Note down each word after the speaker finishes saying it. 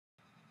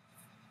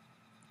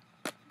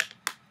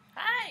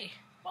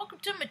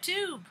to my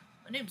tube.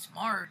 My name's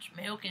Marge,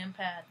 male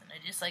empath, and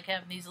I just like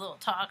having these little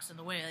talks and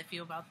the way I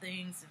feel about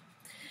things. And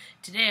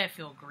today I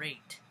feel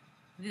great.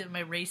 Look at my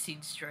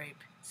racing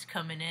stripe. It's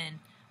coming in.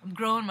 I'm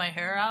growing my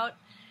hair out,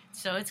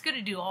 so it's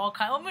gonna do all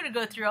kind. I'm gonna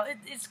go through.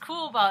 It's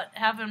cool about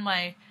having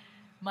my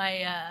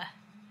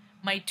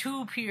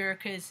tube here,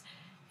 because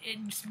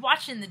it's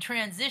watching the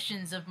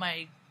transitions of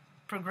my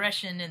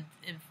progression and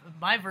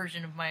my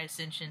version of my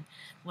ascension,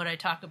 what I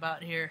talk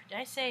about here. Did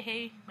I say,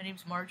 hey, my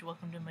name's Marge,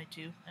 welcome to my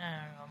tube? I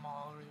don't know, I'm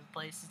all over the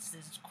place. It's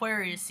this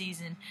Aquarius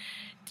season.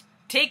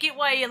 Take it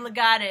while you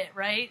got it,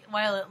 right?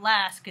 While it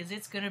lasts, because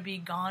it's going to be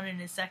gone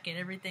in a second.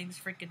 Everything's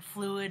freaking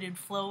fluid and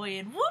flowy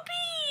and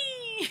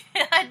whoopee!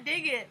 I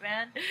dig it,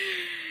 man.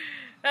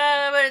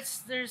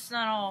 But there's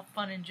not all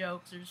fun and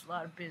jokes. There's a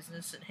lot of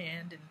business at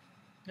hand.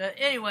 And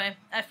anyway,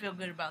 I feel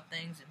good about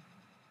things. And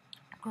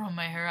growing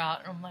my hair out,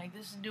 and I'm like,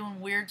 this is doing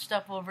weird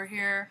stuff over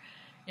here,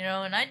 you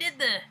know. And I did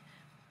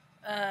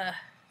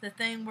the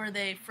thing where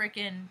they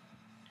freaking,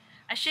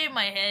 I shaved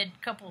my head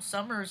a couple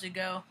summers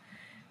ago,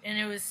 and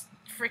it was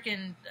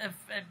freaking,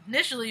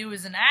 initially it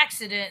was an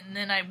accident, and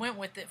then I went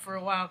with it for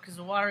a while because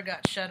the water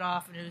got shut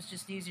off, and it was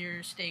just easier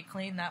to stay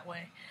clean that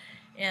way.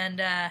 And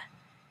then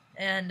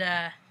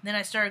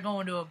I started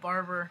going to a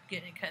barber,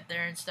 getting it cut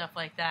there and stuff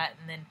like that,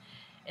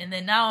 and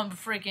then now I'm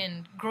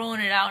freaking growing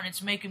it out, and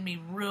it's making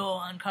me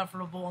real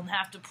uncomfortable and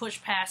have to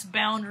push past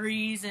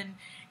boundaries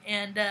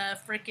and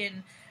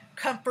freaking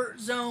comfort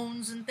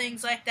zones and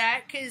things like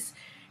that, because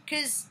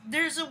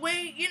there's a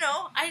way, you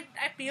know, I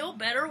feel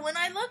better when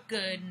I look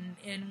good,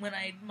 and when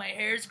my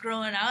hair's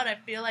growing out, I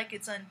feel like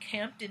it's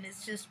unkempt and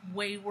it's just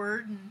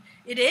wayward, and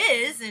it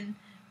is,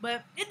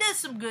 but it does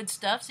some good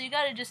stuff, so you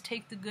gotta just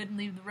take the good and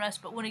leave the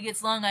rest. But when it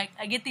gets long,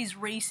 I get these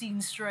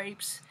racing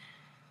stripes.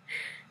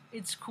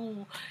 It's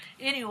cool.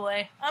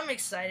 Anyway, I'm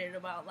excited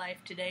about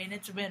life today, and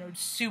it's been a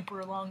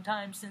super long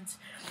time since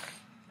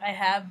I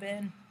have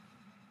been,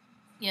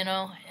 you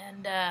know,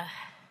 and I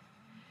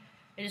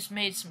just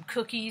made some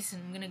cookies,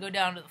 and I'm going to go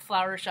down to the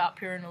flower shop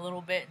here in a little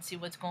bit and see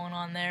what's going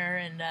on there,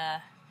 and I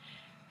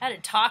had a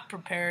talk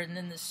prepared, and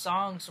then the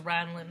song's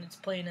rattling, it's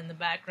playing in the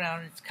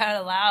background, it's kind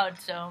of loud,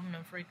 so I'm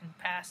going to freaking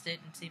past it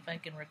and see if I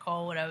can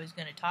recall what I was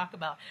going to talk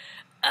about.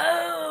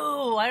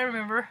 Oh, I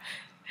remember.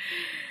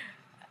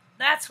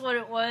 That's what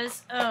it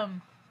was.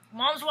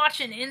 Mom's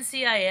watching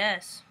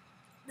NCIS.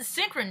 The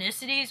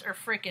synchronicities are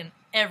freaking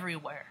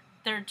everywhere.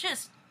 They're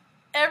just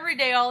every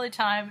day, all the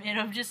time, and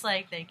I'm just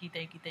like, thank you,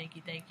 thank you, thank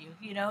you, thank you.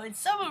 You know, and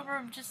some of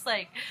them just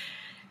like,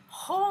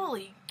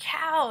 holy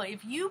cow,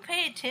 if you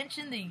pay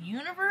attention, the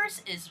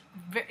universe is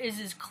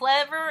as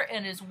clever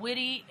and as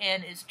witty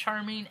and as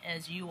charming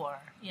as you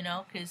are, you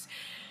know, because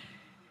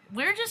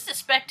we're just a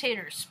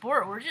spectator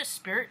sport. We're just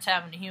spirits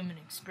having a human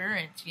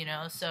experience, you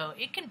know, so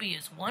it can be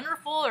as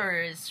wonderful or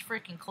as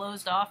freaking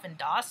closed off and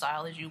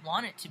docile as you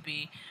want it to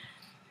be.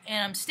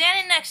 And I'm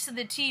standing next to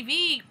the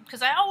TV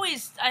because I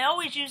always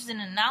use an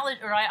analogy,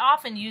 or I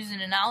often use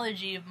an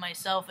analogy of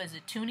myself as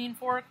a tuning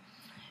fork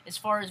as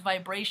far as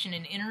vibration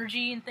and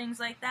energy and things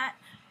like that.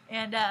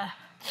 And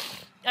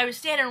I was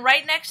standing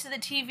right next to the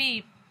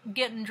TV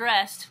getting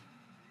dressed,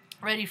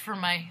 ready for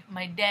my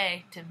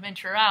day to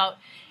venture out,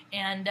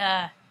 and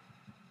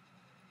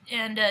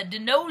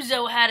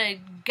DeNozo had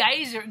a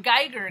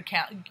Geiger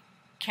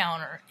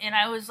counter, and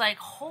I was like,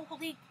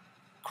 holy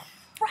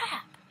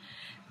crap,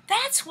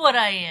 that's what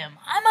I am.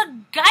 I'm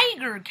a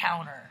Geiger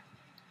counter.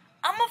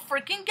 I'm a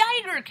freaking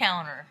Geiger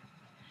counter.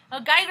 A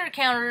Geiger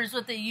counter is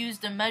what they use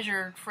to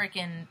measure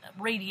freaking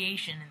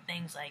radiation and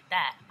things like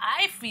that.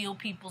 I feel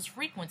people's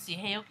frequency,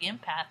 hey, okay,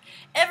 empath.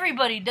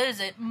 Everybody does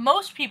it.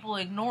 Most people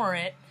ignore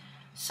it.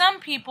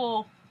 Some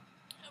people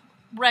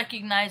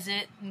recognize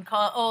it and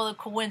call, oh, the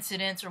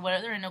coincidence or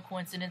whatever. There ain't no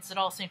coincidence at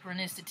all.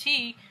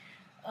 Synchronicity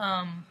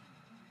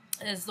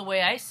is the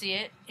way I see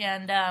it.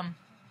 And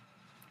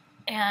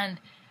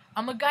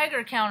I'm a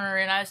Geiger counter,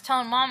 and I was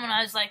telling Mom, and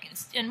I was like,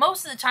 and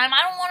most of the time,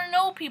 I don't want to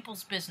know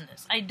people's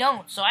business. I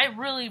don't. So I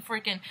really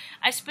freaking,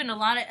 I spend a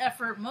lot of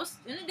effort. And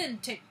it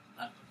didn't take,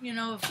 you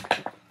know,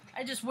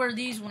 I just wear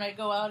these when I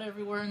go out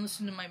everywhere and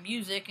listen to my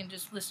music and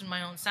just listen to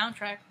my own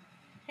soundtrack.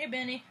 Hey,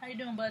 Benny, how you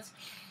doing, buds?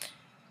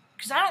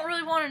 Because I don't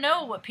really want to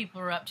know what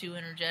people are up to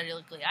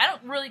energetically. I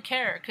don't really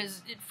care,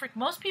 because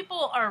most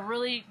people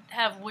really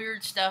have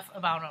weird stuff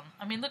about them.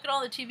 I mean, look at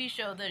all the TV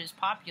show that is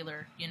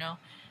popular, you know,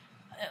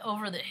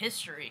 over the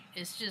history.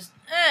 It's just,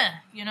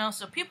 you know,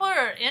 so people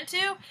are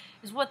into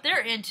is what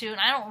they're into, and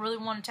I don't really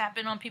want to tap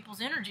in on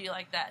people's energy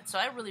like that, so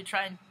I really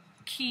try and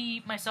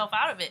keep myself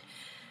out of it.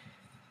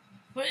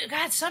 But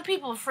God, some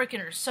people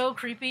freaking are so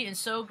creepy and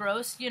so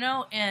gross, you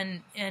know,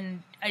 and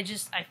I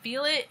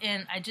feel it,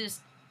 and I just,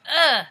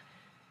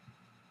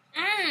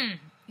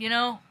 you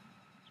know,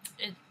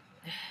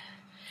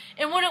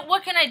 and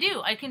what can I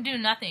do? I can do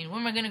nothing. When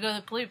am I going to go to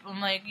the police? I'm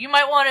like, you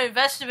might want to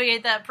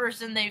investigate that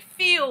person. They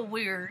feel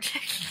weird.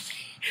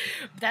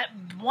 That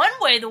one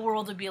way the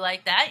world would be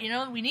like that, you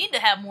know. We need to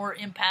have more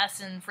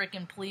empaths and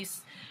freaking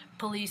police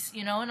police,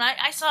 you know. And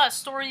I saw a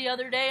story the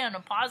other day on a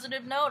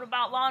positive note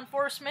about law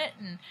enforcement,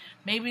 and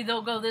maybe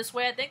they'll go this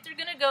way. I think they're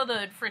going to go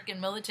the freaking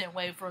militant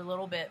way for a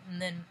little bit,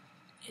 and then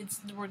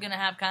we're going to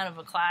have kind of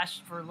a clash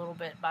for a little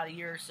bit, about a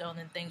year or so, and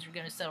then things are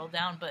going to settle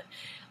down. But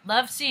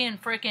love seeing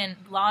freaking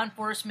law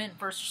enforcement,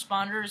 first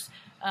responders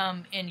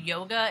in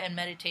yoga and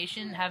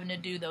meditation, having to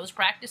do those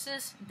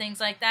practices and things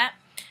like that,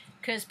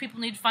 because people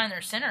need to find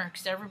their center,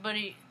 because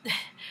everybody,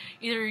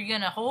 either you're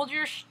going to hold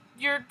your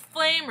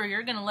flame or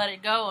you're going to let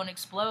it go and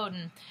explode,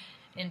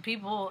 and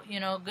people, you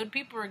know, good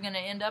people are going to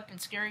end up in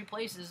scary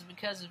places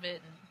because of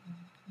it,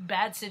 and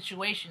bad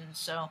situations.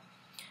 So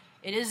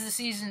it is the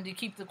season to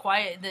keep the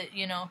quiet, that,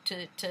 you know,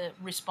 to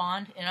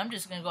respond, and I'm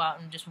just going to go out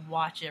and just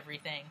watch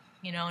everything,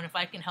 you know, and if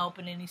I can help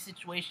in any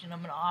situation, I'm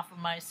going to offer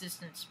my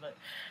assistance. But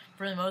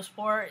for the most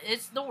part,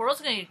 the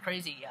world's going to get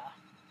crazy, yeah.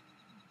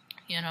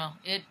 You know,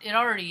 it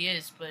already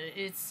is, but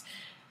it's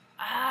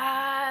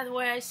the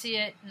way I see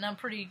it, and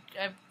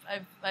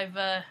I've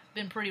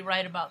been pretty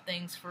right about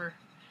things for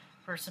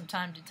some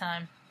time to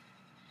time.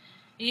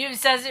 It even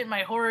says it in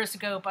my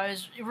horoscope. I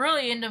was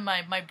really into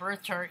my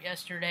birth chart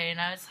yesterday, and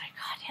I was like,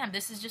 God damn,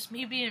 this is just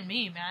me being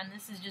me, man.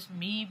 This is just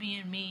me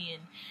being me,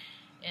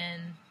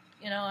 and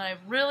you know, I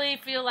really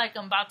feel like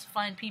I'm about to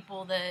find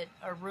people that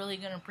are really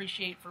going to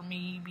appreciate for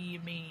me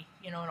being me,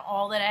 you know, and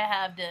all that I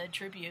have to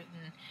attribute,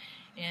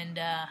 and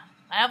I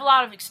have a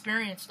lot of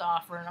experience to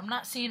offer, and I'm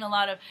not seeing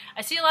I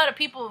see a lot of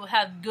people who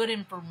have good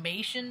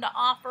information to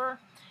offer,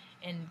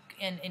 and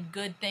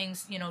good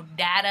things, you know,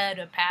 data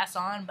to pass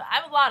on, but I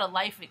have a lot of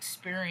life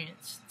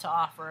experience to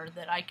offer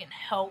that I can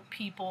help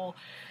people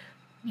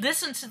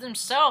listen to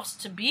themselves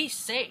to be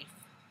safe,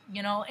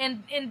 you know,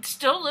 and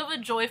still live a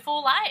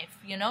joyful life,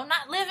 you know,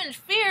 not live in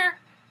fear.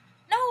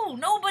 No,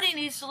 nobody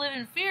needs to live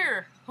in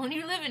fear. When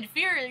you live in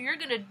fear, you're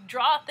going to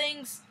draw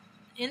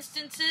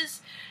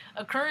instances,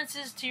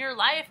 occurrences to your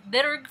life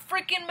that are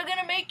freaking going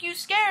to make you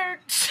scared.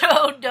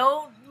 So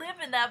don't live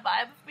in that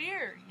vibe of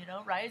fear, you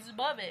know, rise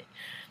above it,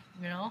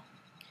 you know.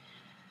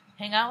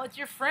 Hang out with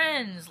your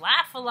friends,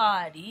 laugh a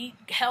lot, eat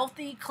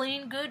healthy,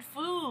 clean, good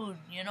food,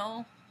 you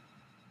know.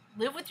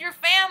 Live with your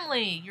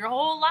family your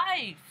whole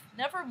life.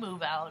 Never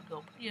move out,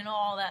 go, you know,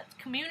 all that.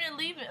 Commune,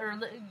 leave it, or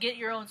get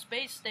your own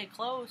space, stay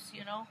close,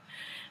 you know.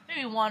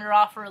 Maybe wander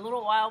off for a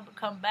little while, but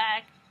come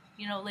back,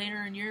 you know,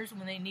 later in years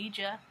when they need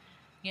you,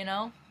 you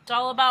know. It's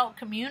all about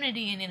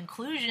community and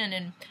inclusion,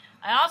 and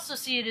I also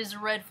see it as a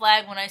red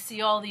flag when I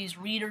see all these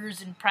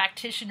readers and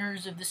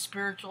practitioners of the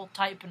spiritual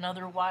type and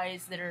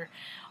otherwise that are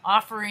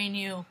offering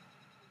you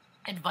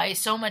advice,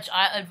 so much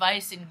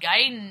advice and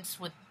guidance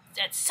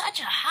at such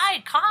a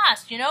high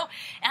cost, you know.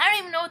 And I don't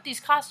even know what these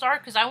costs are,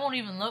 because I won't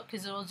even look,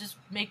 because it'll just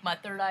make my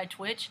third eye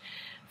twitch.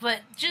 But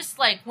just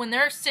like when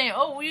they're saying,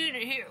 oh,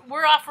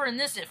 we're offering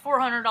this at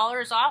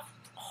 $400 off.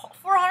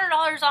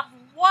 $400 off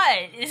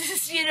what?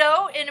 Is, you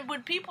know, and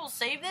would people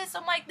save this?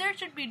 I'm like, there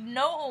should be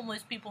no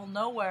homeless people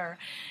nowhere.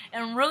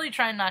 And I'm really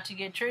trying not to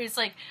get triggered.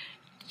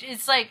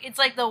 It's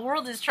like the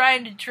world is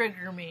trying to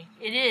trigger me.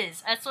 It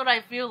is. That's what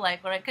I feel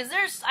like. Because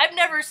I've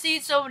never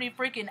seen so many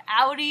freaking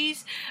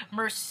Audis,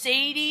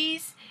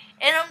 Mercedes,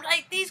 and I'm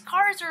like, these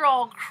cars are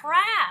all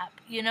crap,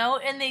 you know,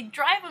 and they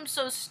drive them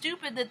so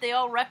stupid that they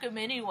all wreck them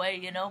anyway,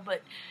 you know,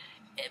 but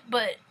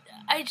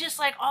I just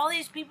like all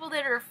these people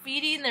that are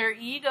feeding their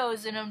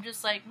egos, and I'm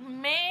just like,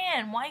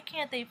 man, why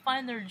can't they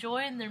find their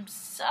joy in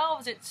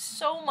themselves? It's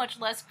so much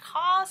less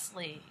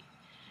costly.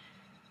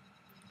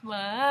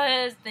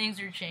 But things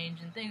are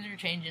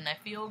changing. I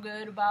feel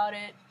good about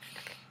it,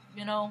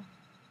 you know.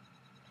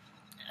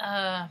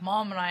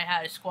 Mom and I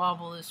had a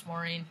squabble this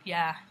morning.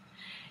 Yeah,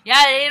 it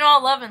ain't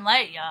all love and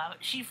light, y'all.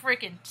 She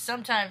freaking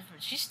sometimes,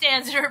 she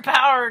stands in her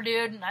power,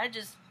 dude, and I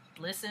just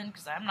listen,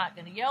 because I'm not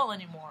going to yell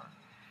anymore.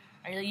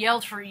 I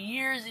yelled for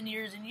years and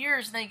years and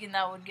years, thinking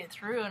that would get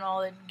through, and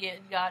all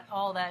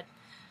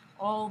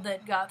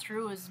that got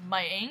through is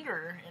my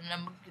anger,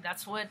 and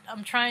that's what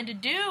I'm trying to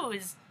do,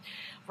 is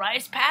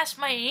rise past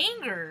my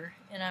anger,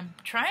 and I'm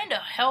trying to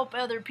help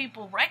other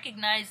people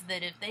recognize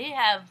that if they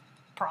have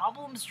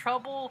problems,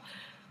 trouble,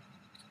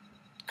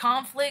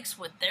 conflicts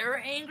with their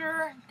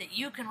anger, that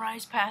you can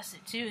rise past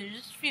it too. There's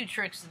just a few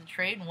tricks of the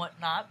trade and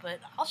whatnot, but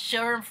I'll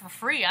share them for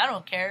free. I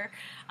don't care.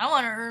 I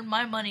want to earn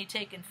my money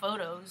taking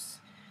photos.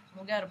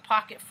 I've got a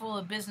pocket full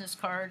of business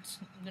cards.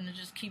 I'm going to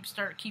just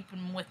start keeping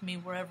them with me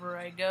wherever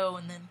I go,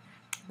 and then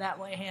that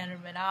way hand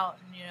them out,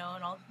 and, you know,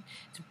 and I'll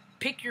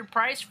pick your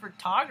price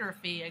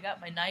photography. I got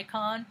my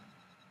Nikon.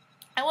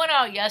 I went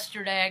out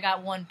yesterday. I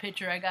got one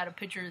picture. I got a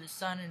picture of the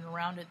sun, and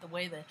around it, the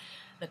way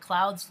the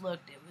clouds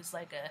looked, it was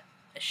like a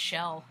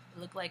shell.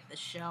 It looked like the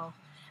shell.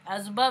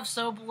 As above,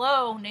 so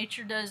below.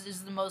 Nature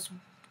is the most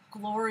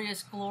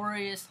glorious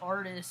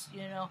artist,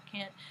 you know.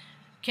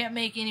 Can't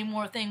make any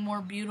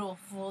more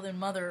beautiful than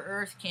Mother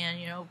Earth can,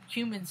 you know.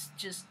 Humans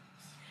just,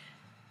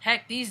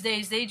 heck, these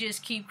days they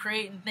just keep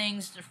creating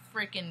things to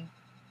freaking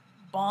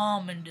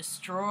bomb and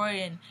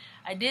destroy. And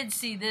I did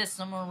see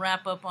this. I'm gonna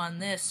wrap up on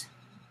this.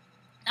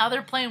 Now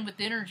they're playing with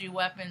energy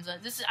weapons.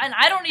 And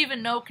I don't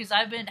even know because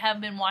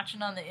have been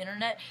watching on the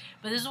internet,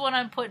 but this is what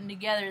I'm putting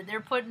together.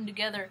 They're putting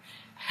together.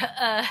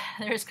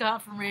 There's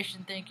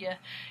confirmation. Thank you.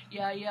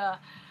 Yeah.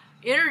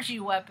 Energy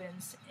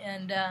weapons,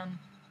 and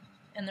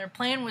they're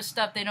playing with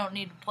stuff they don't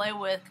need to play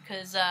with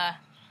because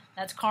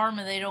that's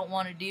karma they don't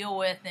want to deal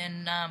with.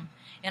 And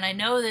I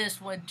know this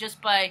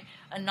just by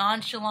a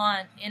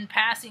nonchalant, in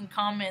passing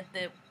comment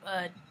that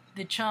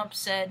the chump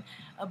said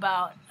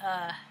about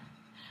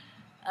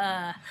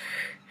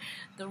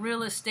the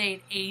real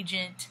estate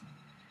agent,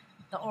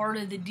 the art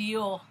of the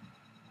deal,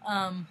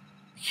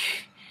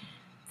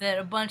 that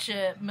a bunch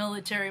of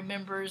military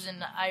members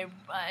and I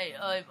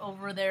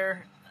over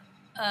there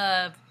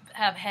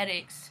have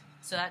headaches.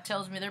 So that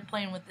tells me they're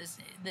playing with this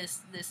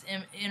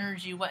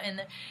energy.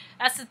 And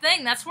that's the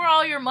thing. That's where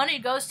all your money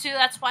goes to.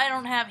 That's why I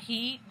don't have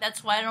heat.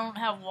 That's why I don't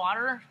have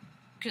water,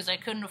 because I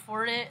couldn't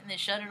afford it, and they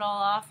shut it all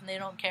off, and they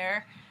don't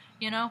care,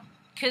 you know.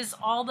 Because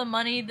all the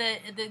money,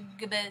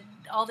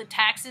 all the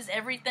taxes,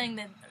 everything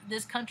that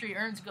this country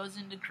earns goes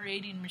into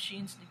creating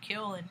machines to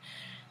kill, and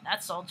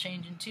that's all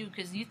changing too.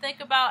 Because you think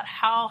about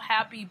how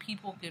happy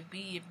people could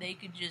be if they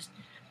could just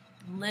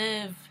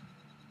live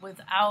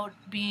without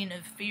being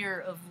in fear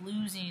of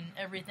losing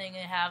everything they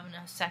have in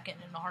a second,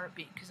 in a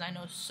heartbeat. Because I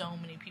know so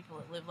many people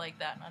that live like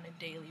that on a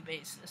daily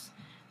basis.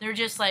 They're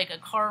just like a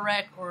car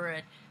wreck or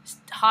a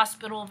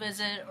hospital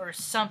visit or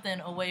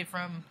something away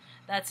from,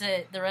 that's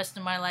it. The rest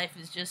of my life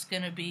is just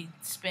going to be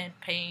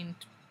spent paying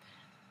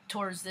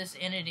towards this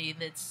entity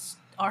that's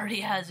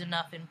already has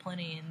enough and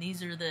plenty. And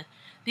these are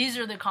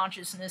the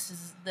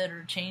consciousnesses that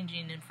are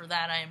changing, and for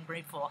that I am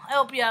grateful. I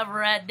hope you have a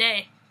rad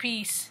day.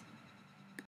 Peace.